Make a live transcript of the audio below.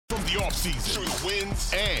the offseason, through the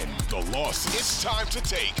wins and the losses. It's time to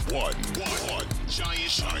take one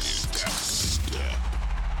giant step.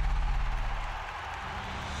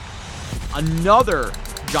 Another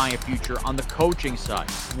giant future on the coaching side,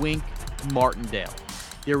 Wink Martindale.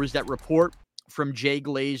 There was that report from Jay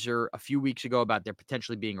Glazer a few weeks ago about there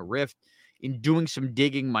potentially being a rift. In doing some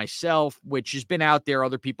digging myself, which has been out there,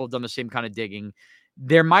 other people have done the same kind of digging.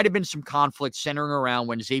 There might have been some conflict centering around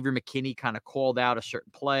when Xavier McKinney kind of called out a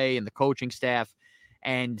certain play and the coaching staff,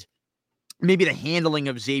 and maybe the handling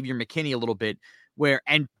of Xavier McKinney a little bit,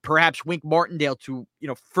 and perhaps Wink Martindale to,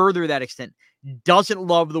 further that extent, doesn't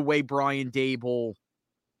love the way Brian Daboll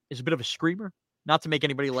is a bit of a screamer, not to make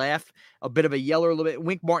anybody laugh, a bit of a yeller a little bit.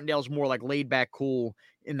 Wink Martindale's more like laid back, cool,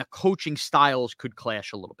 and the coaching styles could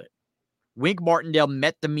clash a little bit. Wink Martindale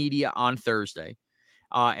met the media on Thursday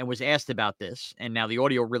and was asked about this. And now the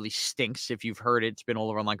audio really stinks. If you've heard it, it's been all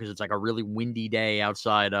over online because it's like a really windy day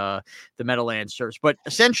outside the Meadowlands Service. But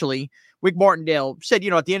essentially, Wink Martindale said,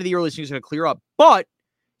 at the end of the year, things are going to clear up. But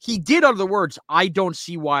he did utter the words, I don't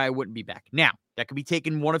see why I wouldn't be back. Now, that could be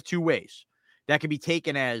taken one of two ways. That could be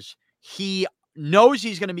taken as he knows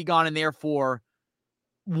he's going to be gone and therefore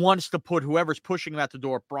wants to put whoever's pushing him out the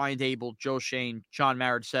door, Brian Daboll, Joe Schoen, John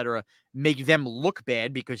Mara, etc., make them look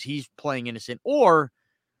bad because he's playing innocent. Or,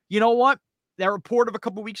 you know what? That report of a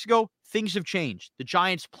couple weeks ago, things have changed. The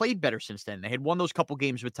Giants played better since then. They had won those couple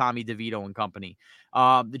games with Tommy DeVito and company.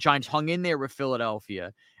 The Giants hung in there with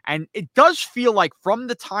Philadelphia. And it does feel like from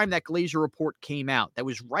the time that Glazer report came out, that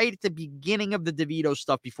was right at the beginning of the DeVito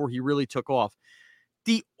stuff before he really took off,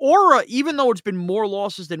 the aura, even though it's been more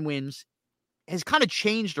losses than wins, has kind of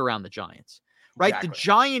changed around the Giants, right? Exactly. The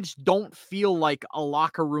Giants don't feel like a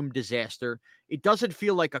locker room disaster. It doesn't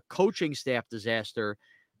feel like a coaching staff disaster.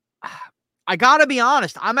 I got to be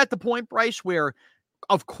honest. I'm at the point, Bryce, where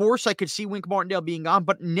of course I could see Wink Martindale being gone,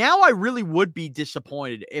 but now I really would be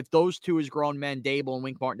disappointed if those two as grown men, Daboll and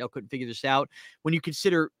Wink Martindale, couldn't figure this out. When you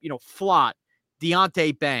consider, Flott,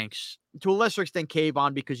 Deonte Banks, to a lesser extent,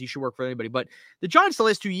 Kayvon, because he should work for anybody. But the Giants the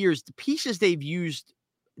last 2 years, the pieces they've used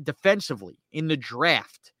defensively in the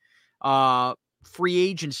draft, free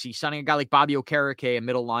agency, signing a guy like Bobby Okereke, a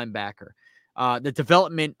middle linebacker, the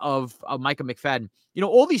development of Micah McFadden,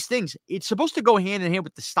 all these things, it's supposed to go hand in hand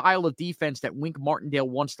with the style of defense that Wink Martindale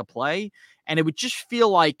wants to play. And it would just feel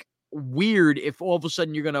like weird if all of a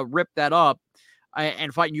sudden you're going to rip that up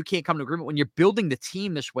and fight and you can't come to agreement when you're building the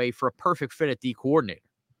team this way for a perfect fit at D coordinator.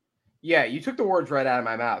 Yeah, you took the words right out of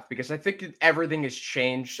my mouth because I think everything has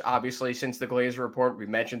changed, obviously, since the Glazer report. We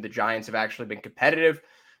mentioned the Giants have actually been competitive,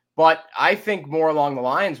 but I think more along the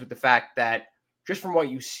lines with the fact that just from what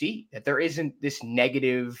you see, that there isn't this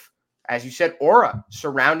negative, as you said, aura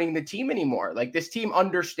surrounding the team anymore. Like this team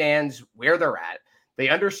understands where they're at. They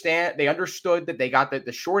understood that they got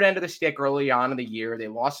the short end of the stick early on in the year. They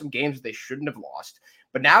lost some games that they shouldn't have lost,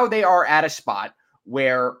 but now they are at a spot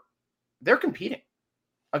where they're competing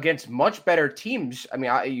against much better teams. I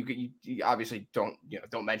mean, you obviously don't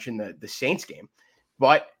mention the Saints game,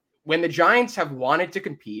 but when the Giants have wanted to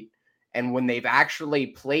compete and when they've actually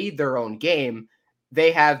played their own game,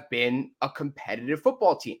 they have been a competitive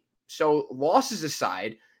football team. So losses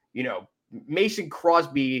aside, Mason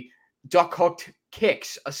Crosby duck hooked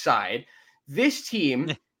kicks aside, this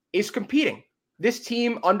team is competing. This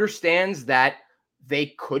team understands that they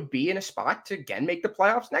could be in a spot to again make the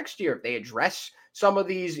playoffs next year if they address some of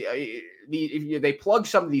these, if they plug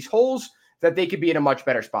some of these holes, that they could be in a much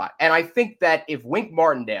better spot. And I think that if Wink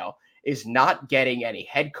Martindale is not getting any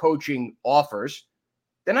head coaching offers,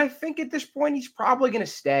 then I think at this point he's probably going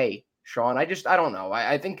to stay, Sean. I don't know.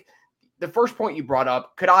 I think the first point you brought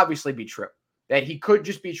up could obviously be true, that he could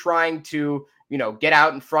just be trying to, get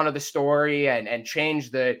out in front of the story and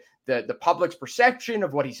change the public's perception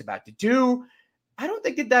of what he's about to do. I don't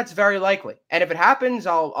think that that's very likely. And if it happens,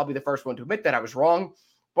 I'll be the first one to admit that I was wrong.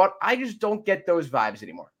 But I just don't get those vibes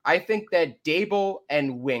anymore. I think that Daboll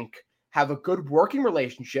and Wink have a good working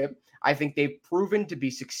relationship. I think they've proven to be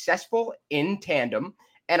successful in tandem.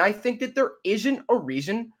 And I think that there isn't a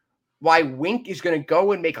reason why Wink is going to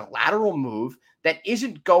go and make a lateral move that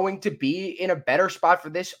isn't going to be in a better spot for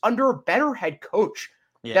this under a better head coach.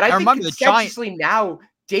 Yeah, that I think consensusly now,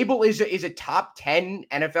 Daboll is a top 10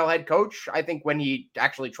 NFL head coach. I think when he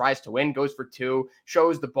actually tries to win, goes for 2,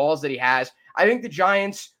 shows the balls that he has. I think the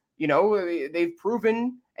Giants, they've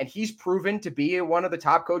proven, and he's proven to be one of the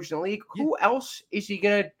top coaches in the league. Who else is he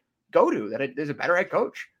going to go to that is a better head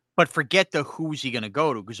coach? But forget the who's he going to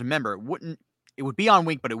go to, because remember, it would be on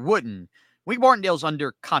Wink, but it wouldn't. Wink Martindale's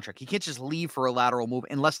under contract. He can't just leave for a lateral move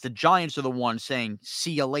unless the Giants are the ones saying,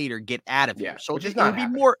 see you later, get out of here. So it would be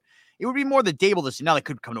more. It would be more the Dable decision. Now they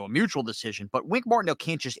could come to a mutual decision, but Wink Martindale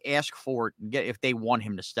can't just ask for it and get if they want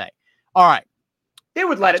him to stay. All right. They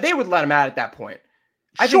would let him out at that point.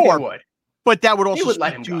 I Sure, think they would. But that would also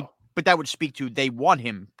let him go. But that would speak to they want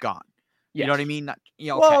him gone. Yes. You know what I mean?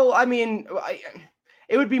 Okay. Well, I mean,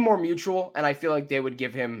 it would be more mutual, and I feel like they would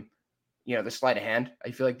give him, the sleight of hand.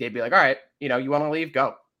 I feel like they'd be like, all right, you want to leave,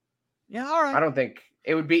 go. Yeah, all right. I don't think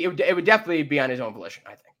it would definitely be on his own volition,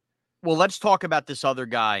 I think. Well, let's talk about this other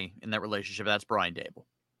guy in that relationship. That's Brian Dable.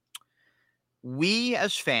 We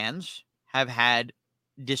as fans have had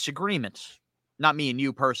disagreements. Not me and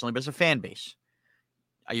you personally, but as a fan base.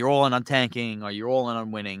 Are you all in on tanking? Are you all in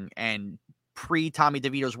on winning? And pre-Tommy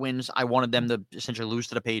DeVito's wins, I wanted them to essentially lose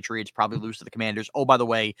to the Patriots, probably lose to the Commanders. Oh, by the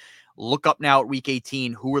way, look up now at Week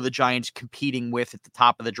 18, who are the Giants competing with at the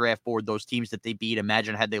top of the draft board, those teams that they beat.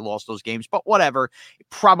 Imagine had they lost those games. But whatever,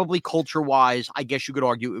 probably culture-wise, I guess you could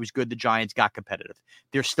argue it was good the Giants got competitive.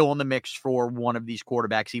 They're still in the mix for one of these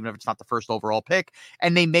quarterbacks, even if it's not the first overall pick.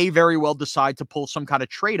 And they may very well decide to pull some kind of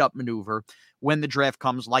trade-up maneuver when the draft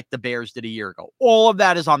comes like the Bears did a year ago. All of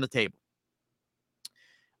that is on the table.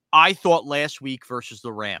 I thought last week versus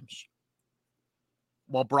the Rams,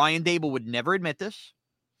 while Brian Dable would never admit this,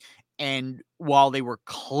 and while they were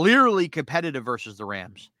clearly competitive versus the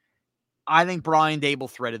Rams, I think Brian Dable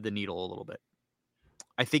threaded the needle a little bit.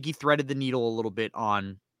 I think he threaded the needle a little bit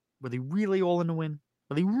on, were they really all in to win?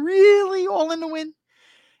 Were they really all in to win?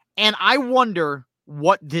 And I wonder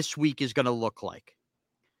what this week is going to look like.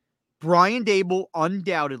 Brian Dable,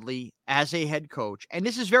 undoubtedly, as a head coach, and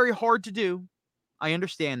this is very hard to do, I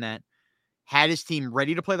understand that, had his team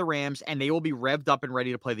ready to play the Rams, and they will be revved up and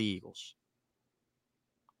ready to play the Eagles.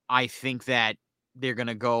 I think that they're going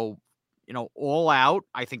to go, all out.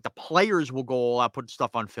 I think the players will go all out, put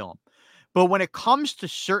stuff on film. But when it comes to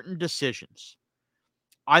certain decisions,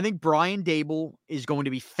 I think Brian Dable is going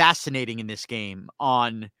to be fascinating in this game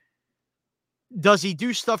on, does he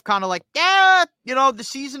do stuff kind of like, the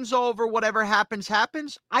season's over, whatever happens,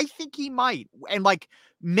 happens? I think he might. And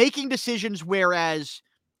making decisions, whereas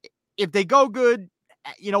if they go good,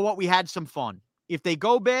 you know what, we had some fun. If they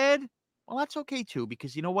go bad, well, that's okay too,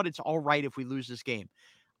 because you know what, it's all right if we lose this game.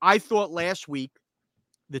 I thought last week,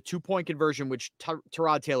 the 2-point conversion, which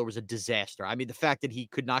Tyrod Taylor was a disaster. I mean, the fact that he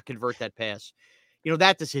could not convert that pass,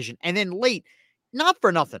 that decision. And then late, not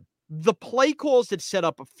for nothing, the play calls that set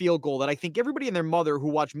up a field goal that I think everybody and their mother who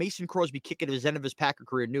watched Mason Crosby kick at his end of his Packer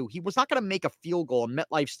career knew he was not going to make a field goal in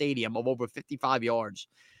MetLife Stadium of over 55 yards.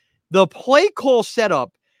 The play call set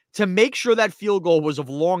up to make sure that field goal was of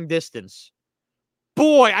long distance.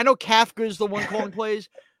 Boy, I know Kafka is the one calling plays.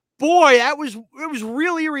 Boy, it was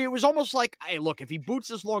really eerie. It was almost like, hey, look, if he boots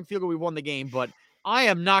this long field goal, we won the game, but I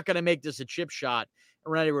am not going to make this a chip shot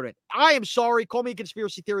around everyone. I am sorry. Call me a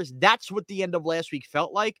conspiracy theorist. That's what the end of last week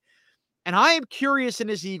felt like. And I am curious in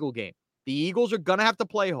this Eagle game. The Eagles are going to have to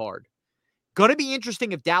play hard. Going to be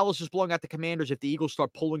interesting if Dallas is blowing out the Commanders, if the Eagles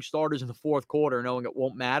start pulling starters in the fourth quarter, knowing it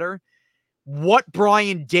won't matter. What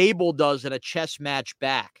Brian Dable does in a chess match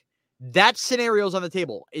back. That scenario's on the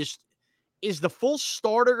table. Is the full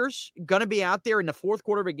starters going to be out there in the fourth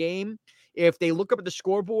quarter of a game if they look up at the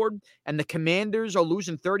scoreboard and the Commanders are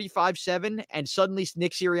losing 35-7 and suddenly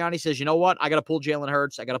Nick Sirianni says, you know what, I got to pull Jalen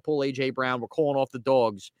Hurts, I got to pull A.J. Brown, we're calling off the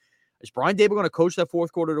dogs. Is Brian Dable going to coach that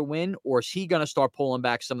fourth quarter to win, or is he going to start pulling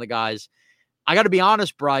back some of the guys? I got to be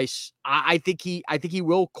honest, Bryce. I think he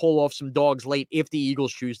will call off some dogs late if the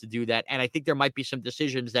Eagles choose to do that, and I think there might be some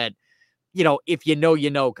decisions that, if you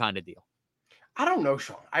know kind of deal. I don't know,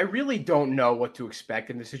 Sean. I really don't know what to expect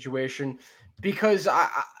in this situation because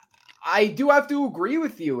I do have to agree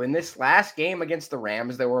with you. In this last game against the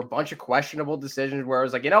Rams, there were a bunch of questionable decisions where I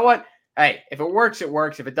was like, you know what? Hey, if it works, it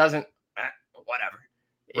works. If it doesn't, whatever.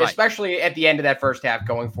 Right. Especially at the end of that first half,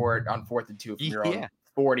 going for it on 4th and 2 from your own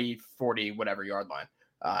 40, whatever yard line.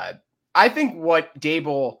 I think what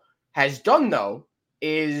Dable has done, though,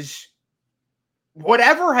 is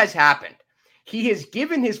whatever has happened, he has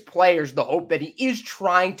given his players the hope that he is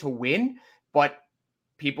trying to win. But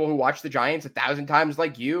people who watch the Giants 1,000 times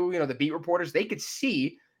like you, the beat reporters, they could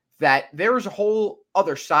see that there is a whole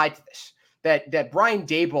other side to this. That Brian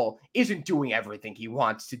Dable isn't doing everything he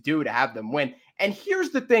wants to do to have them win. And here's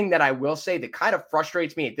the thing that I will say that kind of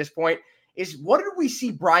frustrates me at this point is what did we see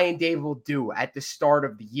Brian Dable do at the start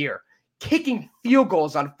of the year? Kicking field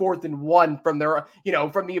goals on 4th and 1 from their,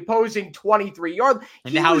 from the opposing 23-yard.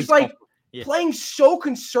 He was playing so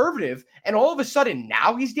conservative, and all of a sudden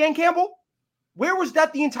now he's Dan Campbell. Where was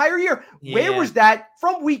that the entire year? Yeah. Where was that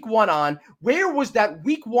from week 1 on? Where was that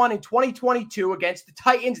week 1 in 2022 against the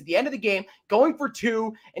Titans at the end of the game, going for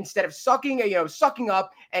 2 instead of sucking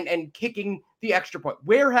up and kicking the extra point?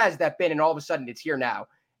 Where has that been? And all of a sudden it's here now.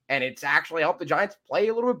 And it's actually helped the Giants play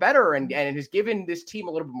a little bit better and it has given this team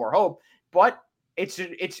a little bit more hope. But it's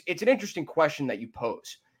an interesting question that you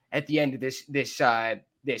pose at the end of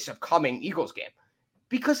this upcoming Eagles game,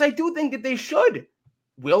 because I do think that they should.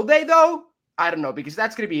 Will they though? I don't know, because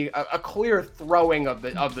that's going to be a clear throwing of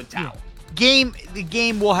the towel. The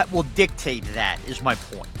game will dictate that. Is my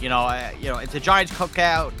point. If the Giants cook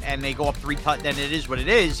out and they go up 3 then it is what it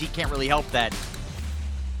is. He can't really help that.